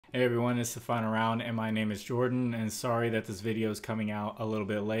Hey everyone, it's the FinalRound and my name is Jordan, and sorry that this video is coming out a little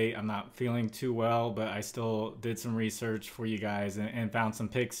bit late. I'm not feeling too well, but I still did some research for you guys and found some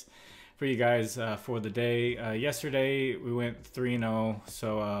picks for you guys for the day. Yesterday we went 3-0,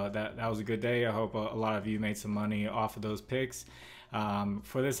 so that was a good day. I hope a lot of you made some money off of those picks.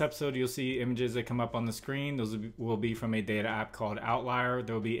 For this episode, you'll see images that come up on the screen. Those will be from a data app called Outlier.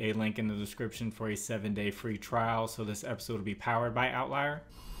 There will be a link in the description for a 7-day free trial. So this episode will be powered by Outlier.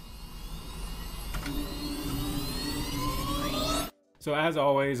 So as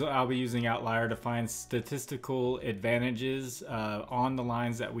always, I'll be using Outlier to find statistical advantages on the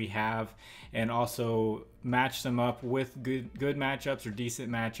lines that we have, and also match them up with good matchups or decent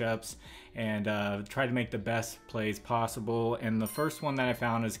matchups, and try to make the best plays possible. And the first one that I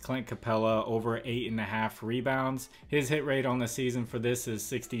found is Clint Capella over 8.5 rebounds. His hit rate on the season for this is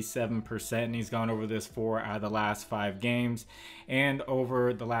 67%, and he's gone over this 4 out of the last 5 games. And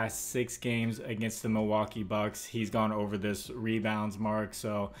over the last 6 games against the Milwaukee Bucks, he's gone over this rebounds mark.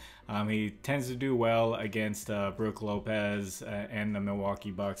 So he tends to do well against Brook Lopez and the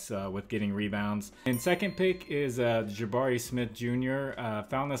Milwaukee Bucks with getting rebounds. And second pick is Jabari Smith Jr.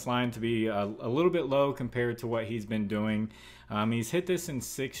 Found this line to be a little bit low compared to what he's been doing. He's hit this in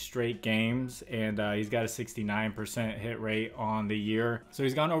 6 straight games, and he's got a 69% hit rate on the year. So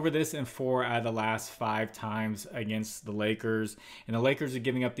he's gone over this in 4 out of the last 5 times against the Lakers. And the Lakers are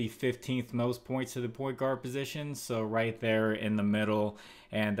giving up the 15th most points to the point guard position, so right there in the middle.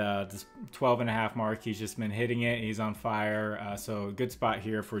 And this 12.5 mark, he's just been hitting it. He's on fire. So a good spot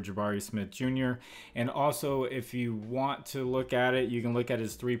here for Jabari Smith Jr. And also, if you want to look at it, you can look at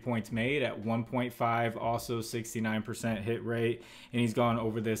his 3 points made at 1.5, also 69% hit rate. And he's gone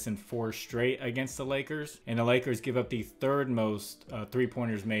over this in 4 straight against the Lakers. And the Lakers give up the 3rd most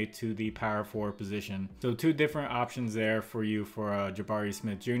 3-pointers made to the power forward position. So 2 different options there for you for Jabari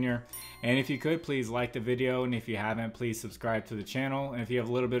Smith Jr. And if you could, please like the video. And if you haven't, please subscribe to the channel. And if you have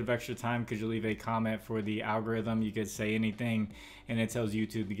a little bit of extra time, could you leave a comment for the algorithm? You could say anything and it tells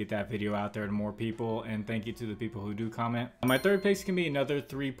YouTube to get that video out there to more people. And thank you to the people who do comment. My third pick is gonna be another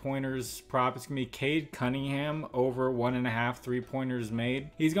 3-pointers prop. It's gonna be Cade Cunningham over 1.5 3-pointers made.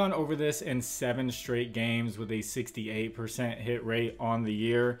 He's gone over this in 7 straight games with a 68% hit rate on the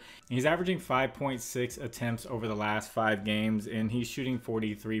year. He's averaging 5.6 attempts over the last 5 games, and he's shooting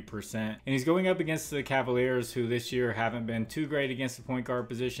 43%. And he's going up against the Cavaliers, who this year haven't been too great against the point guard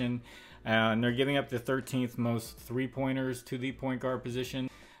position, and they're giving up the 13th most 3-pointers to the point guard position.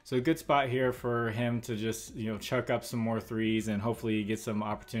 So a good spot here for him to just, chuck up some more threes, and hopefully get some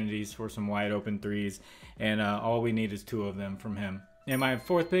opportunities for some wide open threes. And all we need is 2 of them from him. And my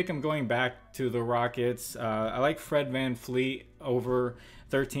 4th pick, I'm going back to the Rockets. I like Fred VanVleet over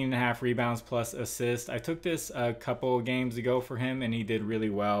 13.5 rebounds plus assists. I took this a couple games ago for him, and he did really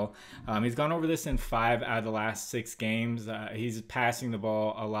well. He's gone over this in 5 out of the last 6 games. He's passing the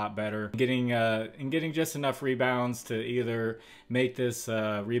ball a lot better, getting just enough rebounds to either make this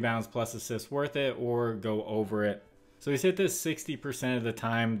rebounds plus assists worth it or go over it. So he's hit this 60% of the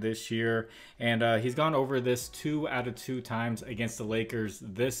time this year, and he's gone over this 2 out of 2 times against the Lakers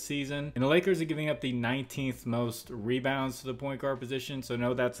this season. And the Lakers are giving up the 19th most rebounds to the point guard position, so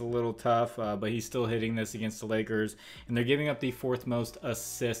no, that's a little tough, but he's still hitting this against the Lakers. And they're giving up the 4th most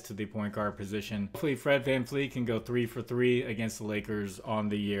assists to the point guard position. Hopefully Fred VanVleet can go 3 for 3 against the Lakers on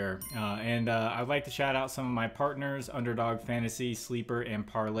the year. I'd like to shout out some of my partners: Underdog Fantasy, Sleeper, and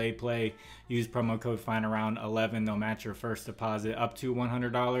ParlayPlay. Use promo code FinalRound11. They'll match your first deposit up to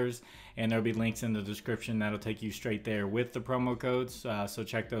 $100, and there'll be links in the description that'll take you straight there with the promo codes, so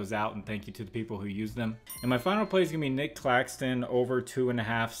check those out, and thank you to the people who use them. And my final play is gonna be Nick Claxton over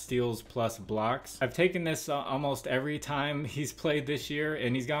 2.5 steals plus blocks. I've taken this almost every time he's played this year,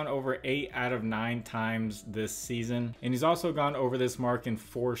 and he's gone over 8 out of 9 times this season. And he's also gone over this mark in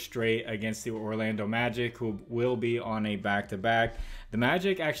 4 straight against the Orlando Magic, who will be on a back-to-back. The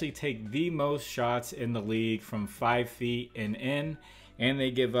Magic actually take the most shots in the league from 5 feet and in, and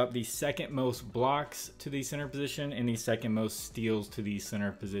they give up the 2nd most blocks to the center position and the 2nd most steals to the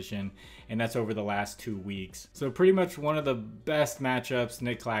center position, and that's over the last 2 weeks. So pretty much one of the best matchups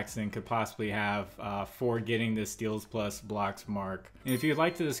Nick Claxton could possibly have for getting the steals plus blocks mark. And if you'd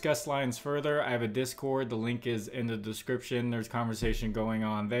like to discuss lines further, I have a Discord. The link is in the description. There's conversation going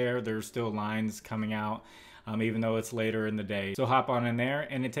on there. There's still lines coming out even though it's later in the day. So hop on in there,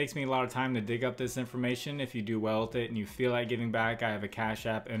 and it takes me a lot of time to dig up this information. If you do well with it and you feel like giving back, I have a Cash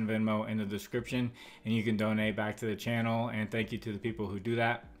App and Venmo in the description, and you can donate back to the channel. And thank you to the people who do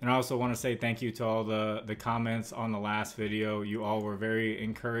that. And I also want to say thank you to all the comments on the last video. You all were very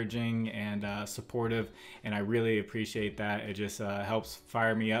encouraging and supportive, and I really appreciate that. It just helps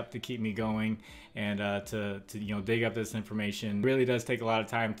fire me up to keep me going and to dig up this information. It really does take a lot of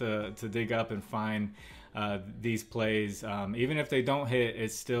time to dig up and find these plays. Even if they don't hit,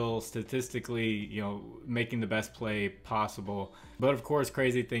 it's still statistically making the best play possible. But of course,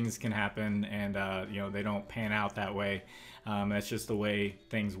 crazy things can happen, and they don't pan out that way. That's just the way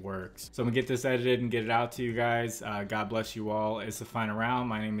things work. So I'm gonna get this edited and get it out to you guys. God bless you all. It's the final round.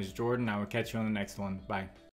 My name is Jordan. I will catch you on the next one. Bye.